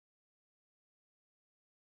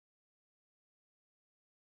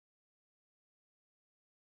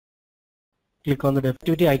Click on the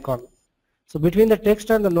activity icon. So between the text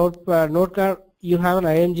and the note card, you have an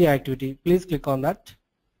ING activity. Please click on that.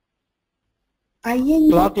 ING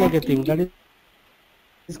Clock like activity. a thing. That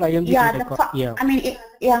is ING Yeah, icon. Yeah. I mean,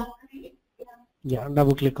 yeah. Yeah.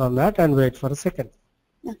 Double click on that and wait for a second.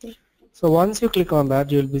 Okay. So once you click on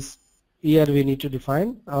that, you will be here. We need to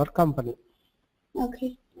define our company.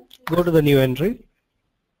 Okay. Go to the new entry.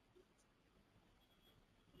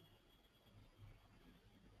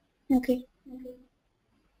 Okay.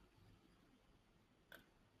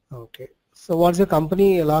 Okay. So what's your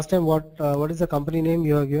company? Last time, what is the company name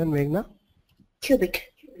you have given, Meghna?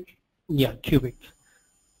 Cubic. Yeah, Cubic.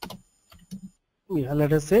 Yeah,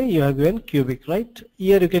 let us say you have given Cubic, right?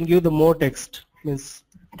 Here you can give the more text. Means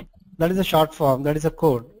that is a short form. That is a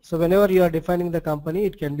code. So whenever you are defining the company,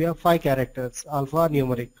 it can be of 5 characters,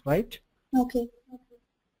 alphanumeric, right? Okay.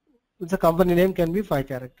 The company name can be 5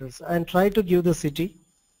 characters. And try to give the city.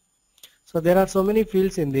 So there are so many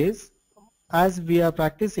fields in this. As we are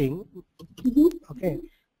practicing, okay,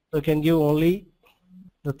 so you can give only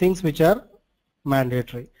the things which are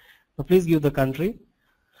mandatory. So please give the country.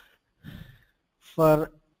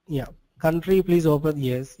 For country, please open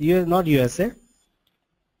yes. US, not USA.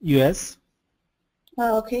 US.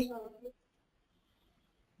 Okay.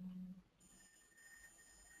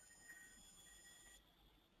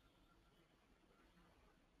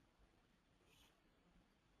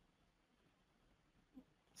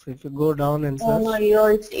 So if you go down and search, oh no,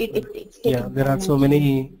 it's yeah, there are so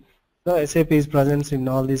many. No, SAP is present in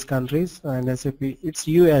all these countries, and SAP, it's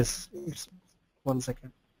US. It's 1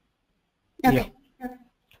 second. Okay. Yeah.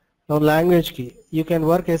 Now language key. You can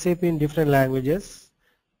work SAP in different languages.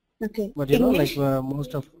 Okay. But you English? know, like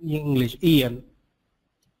most of English, EN.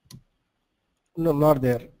 No, not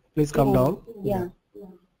there. Please come down. Yeah.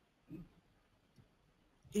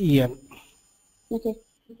 EN. Okay.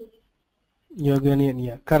 You're given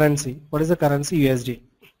yeah. Currency. What is the currency? USD.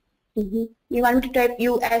 You want me to type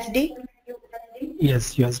USD?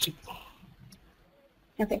 Yes, USD.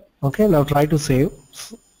 Okay. Okay, now try to save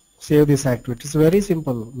this activity. It's very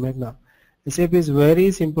simple, Meghna. SAP is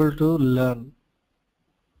very simple to learn.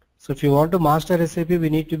 So if you want to master SAP, we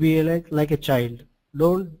need to be like a child.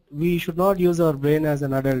 We should not use our brain as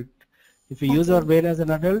an adult. If we use our brain as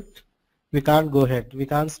an adult, we can't go ahead. We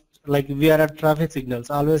can't, like we are at traffic signals,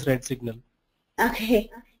 always red signal. Okay.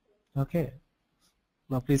 Okay.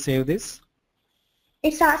 Now please save this.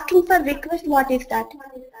 It's asking for request. What is that?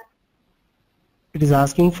 It is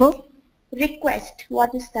asking for request.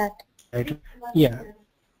 What is that? right. Yeah.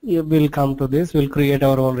 You will come to this. We'll create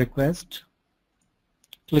our own request.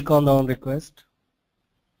 Click on the own request.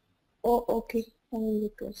 Oh, okay. Own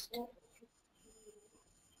request.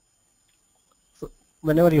 So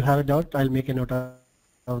whenever you have a doubt, I'll make a note of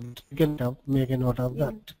it. You can make a note of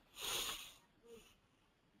that.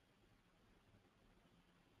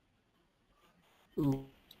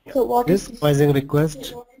 So what this is customizing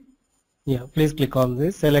request? Yeah, please click on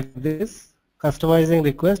this. Select this customizing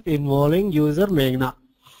request involving user Meghna.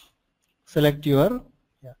 Select your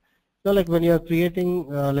So like when you are creating,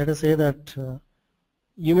 let us say that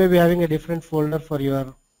you may be having a different folder for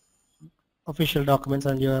your official documents,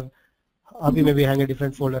 and your hobby may be having a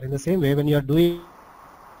different folder. In the same way, when you are doing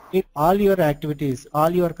all your activities, all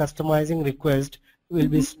your customizing request will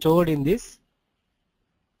be stored in this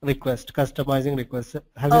request, customizing request.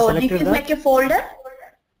 Have you selected this is that? like a folder?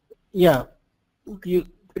 Yeah,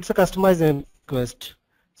 it's a customizing request.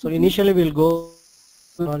 So initially we'll go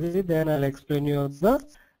terminology, then I'll explain you the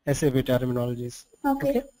SAP terminologies.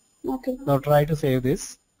 Okay. Okay. Now try to save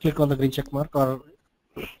this. Click on the green check mark or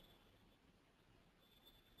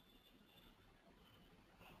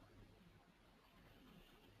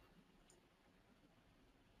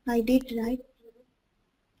I did, right?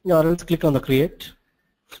 or else click on the create.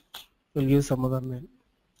 We'll use some other name.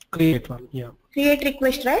 Create one, yeah. Create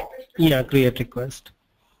request, right? Yeah, create request.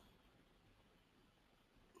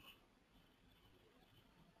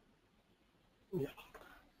 Yeah.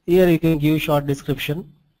 Here you can give short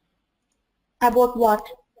description. About what?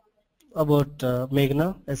 About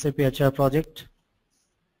Meghna, SAP HR project.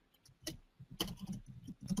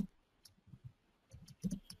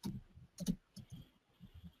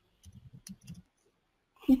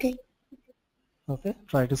 Okay. Okay,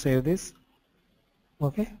 try to save this.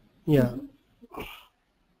 Okay, yeah.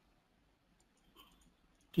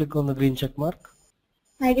 Click on the green check mark.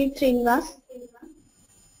 I did, Srinivas.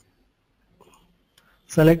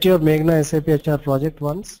 Select your Meghna SAP HR project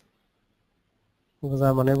once, because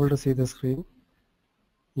I'm unable to see the screen.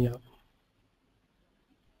 Yeah.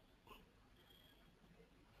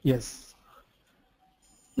 Yes.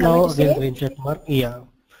 Now again green check mark. Yeah.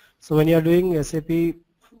 So when you are doing SAP,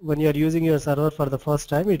 when you are using your server for the first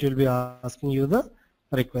time, it will be asking you the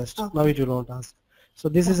request. Okay. Now it will not ask. So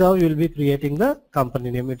this is how you will be creating the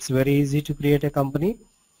company name. It's very easy to create a company.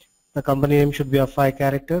 The company name should be of 5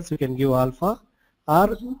 characters. You can give alpha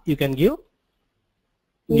or you can give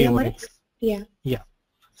numerics. Yeah. Yeah.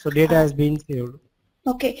 So data has been saved.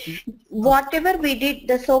 Okay. Whatever we did,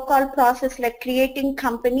 the so-called process like creating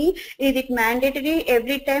company, is it mandatory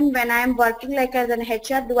every time when I am working like as an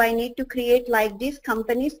HR, do I need to create like these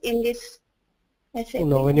companies in this SAP?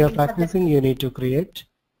 No, when you are practicing, you need to create.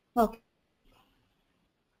 Okay.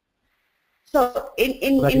 So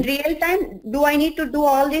in real time, do I need to do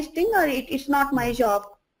all these things or it's not my job?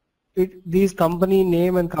 These company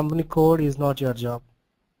name and company code is not your job.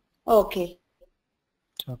 Okay.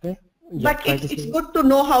 Okay. Yeah, But it's good to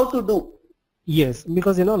know how to do. Yes,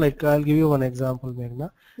 because like I'll give you one example,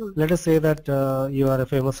 Meghna. Let us say that you are a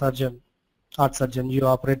famous surgeon, heart surgeon. You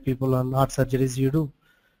operate people on heart surgeries. You do.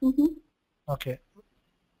 Okay.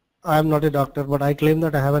 I am not a doctor, but I claim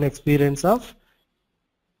that I have an experience of.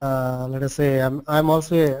 Let us say I'm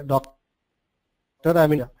also a doctor.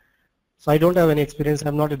 So I don't have any experience.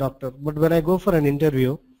 I'm not a doctor. But when I go for an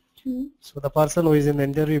interview, so the person who is in the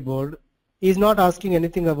interview board is not asking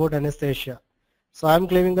anything about anesthesia. So I'm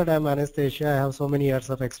claiming that I'm anesthesia. I have so many years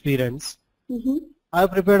of experience. I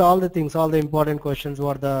have prepared all the things, all the important questions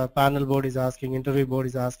what the panel board is asking, interview board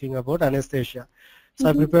is asking about anesthesia. So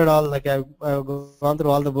I prepared all, like I've gone through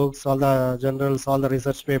all the books, all the journals, all the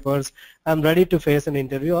research papers. I'm ready to face an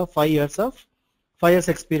interview of 5 years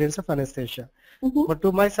experience of anesthesia. But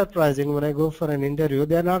to my surprising, when I go for an interview,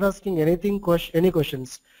 they are not asking any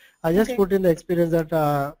questions. I just put in the experience that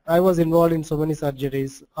I was involved in so many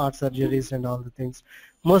surgeries, heart surgeries and all the things.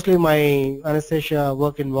 Mostly my anesthesia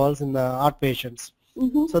work involves in the heart patients.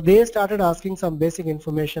 So they started asking some basic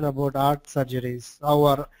information about heart surgeries,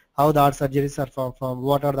 how the heart surgeries are performed,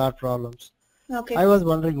 what are the heart problems. I was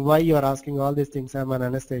wondering why you are asking all these things. I'm an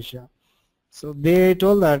anesthesia. So they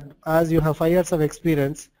told that as you have 5 years of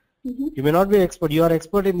experience, you may not be expert, you are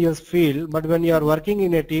expert in your field, but when you are working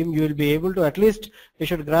in a team, you will be able to, at least you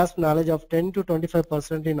should grasp knowledge of 10 to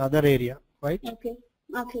 25% in other area, right?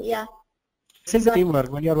 Okay, yeah. Since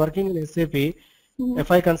teamwork, when you are working in SAP,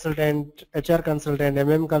 FI consultant, HR consultant,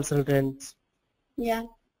 MM consultants,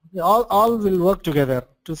 all will work together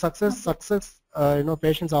to success,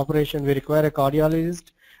 patient's operation. We require a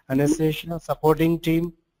cardiologist, anesthesia, supporting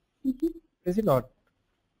team. Is it not?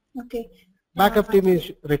 Okay. Backup team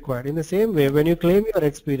is required. In the same way, when you claim your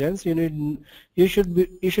experience, you should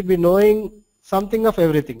be knowing something of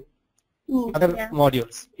everything. Other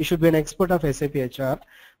modules. You should be an expert of SAP HR,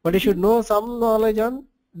 but you should know some knowledge on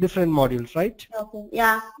different modules, right? Okay.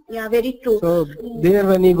 Yeah, very true. So there,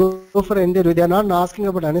 when you go for an interview, they are not asking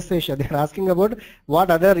about anesthesia. They are asking about what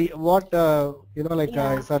a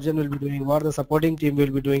surgeon will be doing, what the supporting team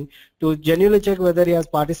will be doing, to genuinely check whether he has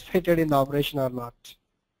participated in the operation or not.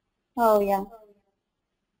 Oh yeah.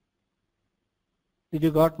 Did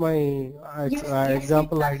you got my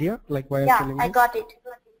example idea? Like why I'm telling I got it.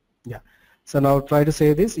 Yeah. So now try to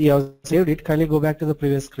save this. You have saved it. Kindly go back to the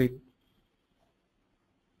previous screen.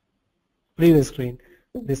 Previous screen.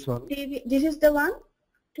 This one. This is the one?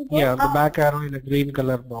 Yeah, the back arrow in a green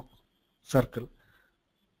color box circle.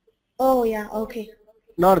 Oh yeah, okay.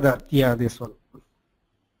 Not that. Yeah, this one.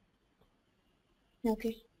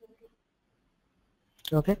 Okay.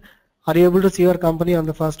 Okay. Are you able to see your company on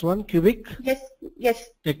the first one, Cubic? Yes.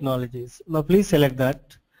 Technologies. Now please select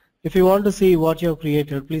that. If you want to see what you have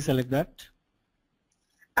created, please select that.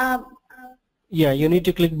 Yeah, you need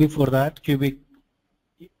to click before that, Cubic.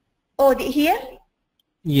 Oh, here?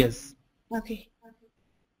 Yes. Okay.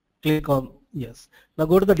 Click on, yes. Now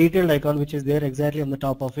go to the detailed icon which is there exactly on the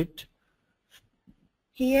top of it.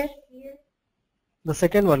 Here? The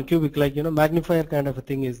second one, Cubic, like, magnifier kind of a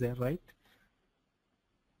thing is there, right?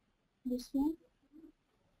 This one?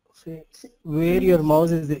 See, where your mouse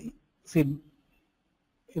is, see,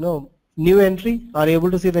 new entry. Are you able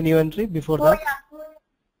to see the new entry before that?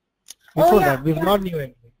 Yeah. Before not new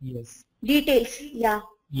entry. Yes. Details. Yeah.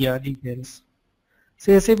 Yeah, details.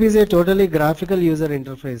 So SAP is a totally graphical user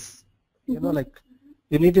interface. Like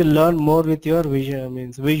you need to learn more with your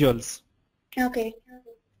visuals. Okay.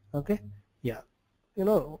 Okay. Yeah.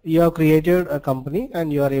 You have created a company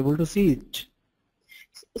and you are able to see it.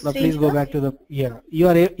 Now please go back to the, you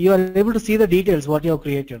are able to see the details what you have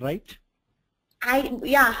created, right?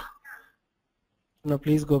 Yeah. Now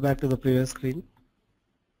please go back to the previous screen.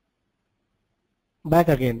 Back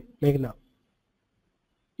again, Meghna.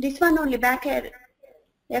 This one only, back here.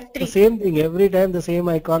 F3. The same thing, every time the same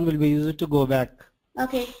icon will be used to go back.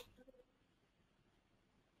 Okay.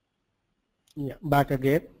 Yeah, back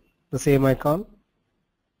again, the same icon.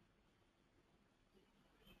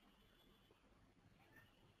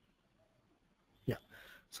 Yeah.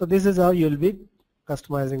 So this is how you'll be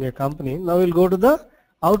customizing a company. Now we'll go to the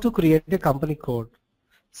how to create a company code.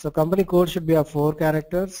 So company code should be of 4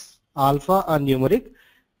 characters, alpha and numeric.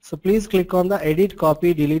 So please click on the edit,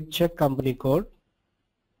 copy, delete, check company code,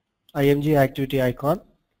 IMG activity icon,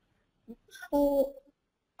 Oh,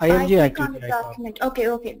 I IMG click on the activity icon. document. Okay,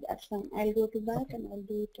 okay, that's fine. I'll go to back Okay. and I'll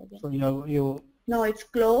do it again. So you No, it's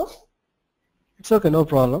closed. it's okay, no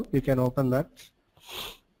problem. You can open that.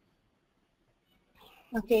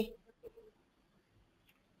 Okay.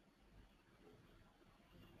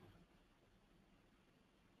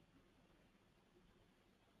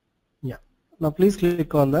 Yeah. Now please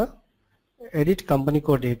click on the edit company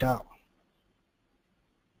code data.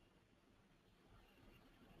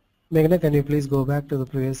 Meghna, can you please go back to the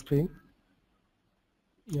previous screen?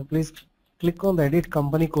 Yeah, please click on the edit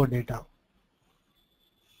company code data.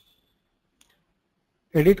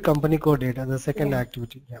 Edit company code data, the second Yeah.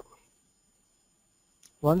 activity. Yeah.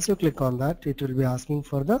 Once you click on that, it will be asking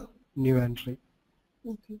for the new entry.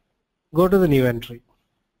 Okay. Go to the new entry.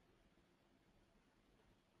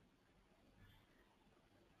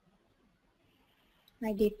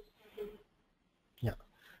 I did. Yeah.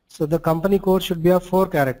 So the company code should be of 4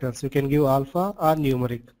 characters. You can give alpha or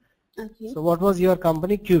numeric. Okay. So what was your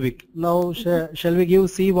company? Cubic. Now shall we give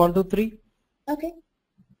C123? Okay.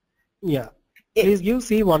 Yeah. It, Please give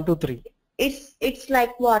C123. it's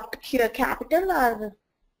like what? Here capital or?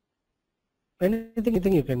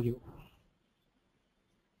 Anything you can give.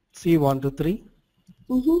 C123.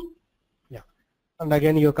 Mm-hmm. Yeah. And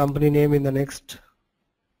again your company name in the next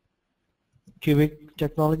Cubic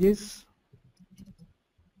Technologies.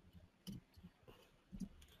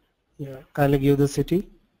 Yeah. Kindly give the city.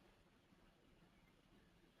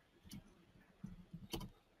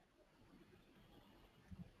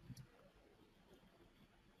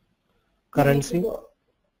 Currency.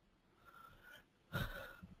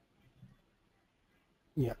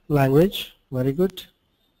 Yeah. Language. Very good.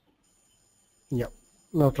 Yeah.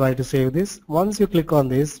 Now try to save this. Once you click on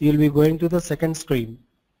this, you'll be going to the second screen.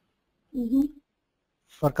 Mm-hmm.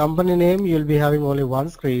 For company name, you'll be having only one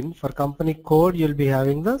screen. For company code, you'll be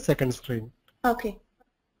having the second screen. Okay.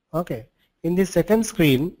 Okay. In the second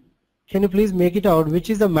screen, can you please make it out which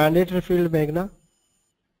is the mandatory field, Meghna?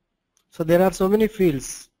 So there are so many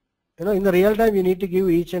fields. You know, in the real time, you need to give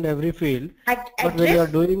each and every field. But when you are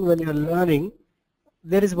doing, when you are learning,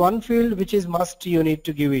 there is one field which is must. You need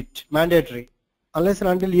to give it mandatory. Unless and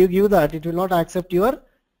until you give that, it will not accept your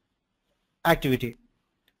activity.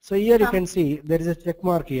 So here you can see there is a check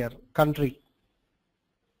mark here, country.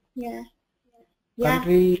 Yeah.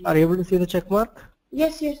 Country, are you able to see the check mark?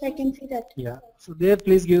 Yes, yes, I can see that. Yeah. So there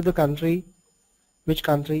please give the country. Which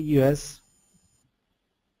country? US.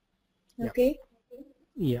 Okay.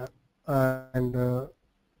 Yeah. And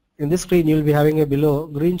in this screen you will be having a below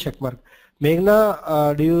green check mark. Meghna,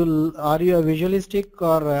 are you a visualistic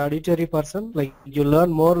or auditory person? Like you learn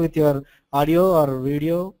more with your audio or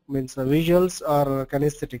video, means visuals or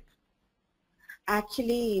kinesthetic?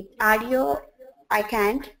 Actually, audio I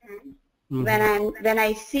can't. Mm-hmm. When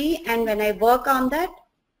I see and when I work on that, I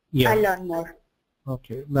Yeah. learn more.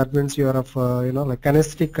 Okay. That means you are of like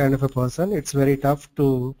kinesthetic kind of a person. It's very tough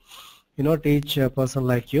to teach a person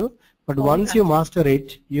like you. But once you master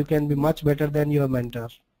it, you can be much better than your mentor.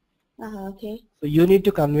 Okay. So you need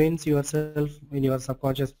to convince yourself in your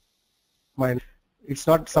subconscious mind. It's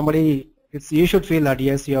not somebody, it's you should feel that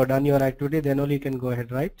yes, you have done your activity, then only you can go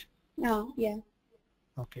ahead, right? No, yeah.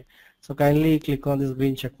 Okay. So kindly click on this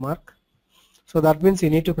green check mark. So that means you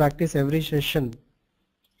need to practice every session.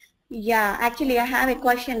 Yeah, actually I have a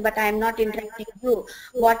question, but I am not interrupting you.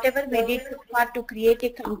 Whatever we did so far to create a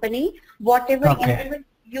company, whatever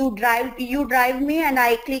you drive me and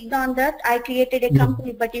I clicked on that, I created a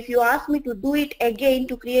company. But if you ask me to do it again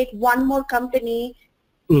to create one more company,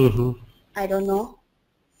 I don't know.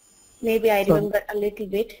 Maybe I remember a little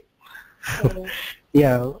bit. So,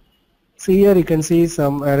 yeah. See here you can see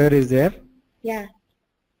some error is there. yeah.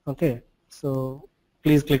 Okay. So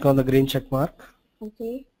please click on the green check mark.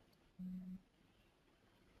 Okay.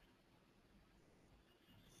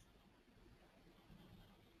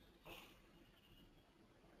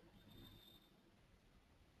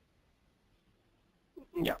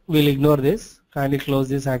 Yeah, we'll ignore this. Kindly close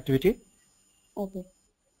this activity. Okay.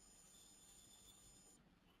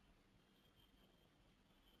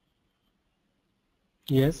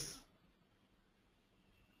 Yes.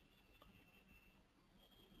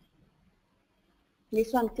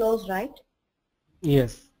 This one closed, right?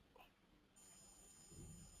 Yes.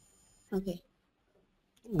 Okay.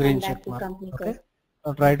 Green And back check to mark. company Okay. code.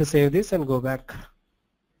 Now try to save this and go back.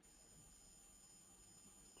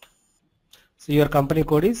 So your company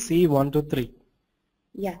code is C123.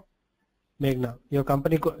 Yeah. Meghna, your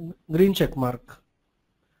company code, green check mark.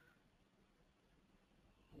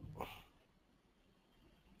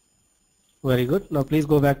 Very good. Now please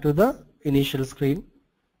go back to the initial screen,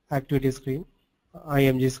 activity screen,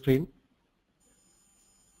 IMG screen.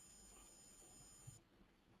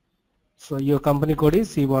 So your company code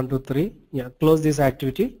is C123. Yeah, close this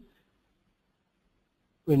activity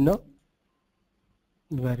window.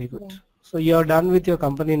 Very good. Yeah. So you are done with your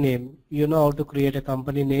company name. You know how to create a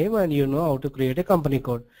company name and you know how to create a company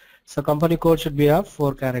code. So company code should be of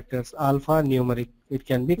 4 characters, alpha and numeric. It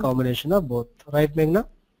can be combination of both. Right, Meghna?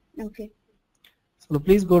 Okay. So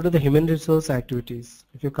please go to the human resource activities.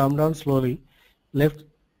 If you come down slowly, left,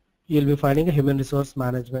 you'll be finding a human resource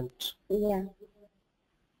management. Yeah.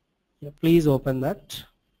 Yeah, please open that.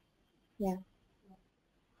 Yeah.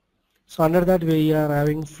 So under that we are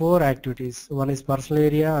having 4 activities. One is personal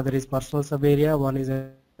area, other is personal sub area, one is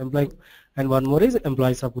employee, and one more is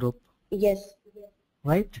employee subgroup. Yes.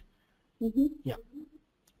 Right? Mm-hmm. Yeah.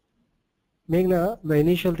 Meghna, the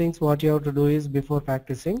initial things what you have to do is before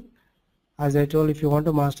practicing. As I told, if you want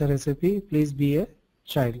to master SAP, please be a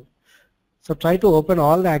child. So try to open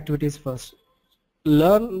all the activities first.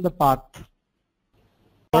 Learn the path.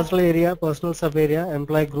 Personal area, personal sub area,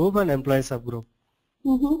 employee group and employee subgroup.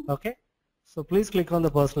 Mm-hmm. Okay. So please click on the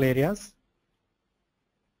personal areas.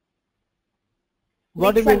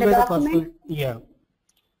 What do you Next on mean the by the personal? document. Yeah.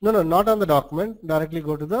 No, not on the document. Directly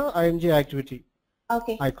go to the IMG activity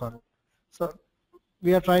Okay. icon. So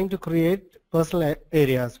we are trying to create personal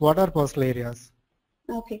areas. What are personal areas?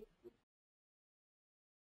 Okay.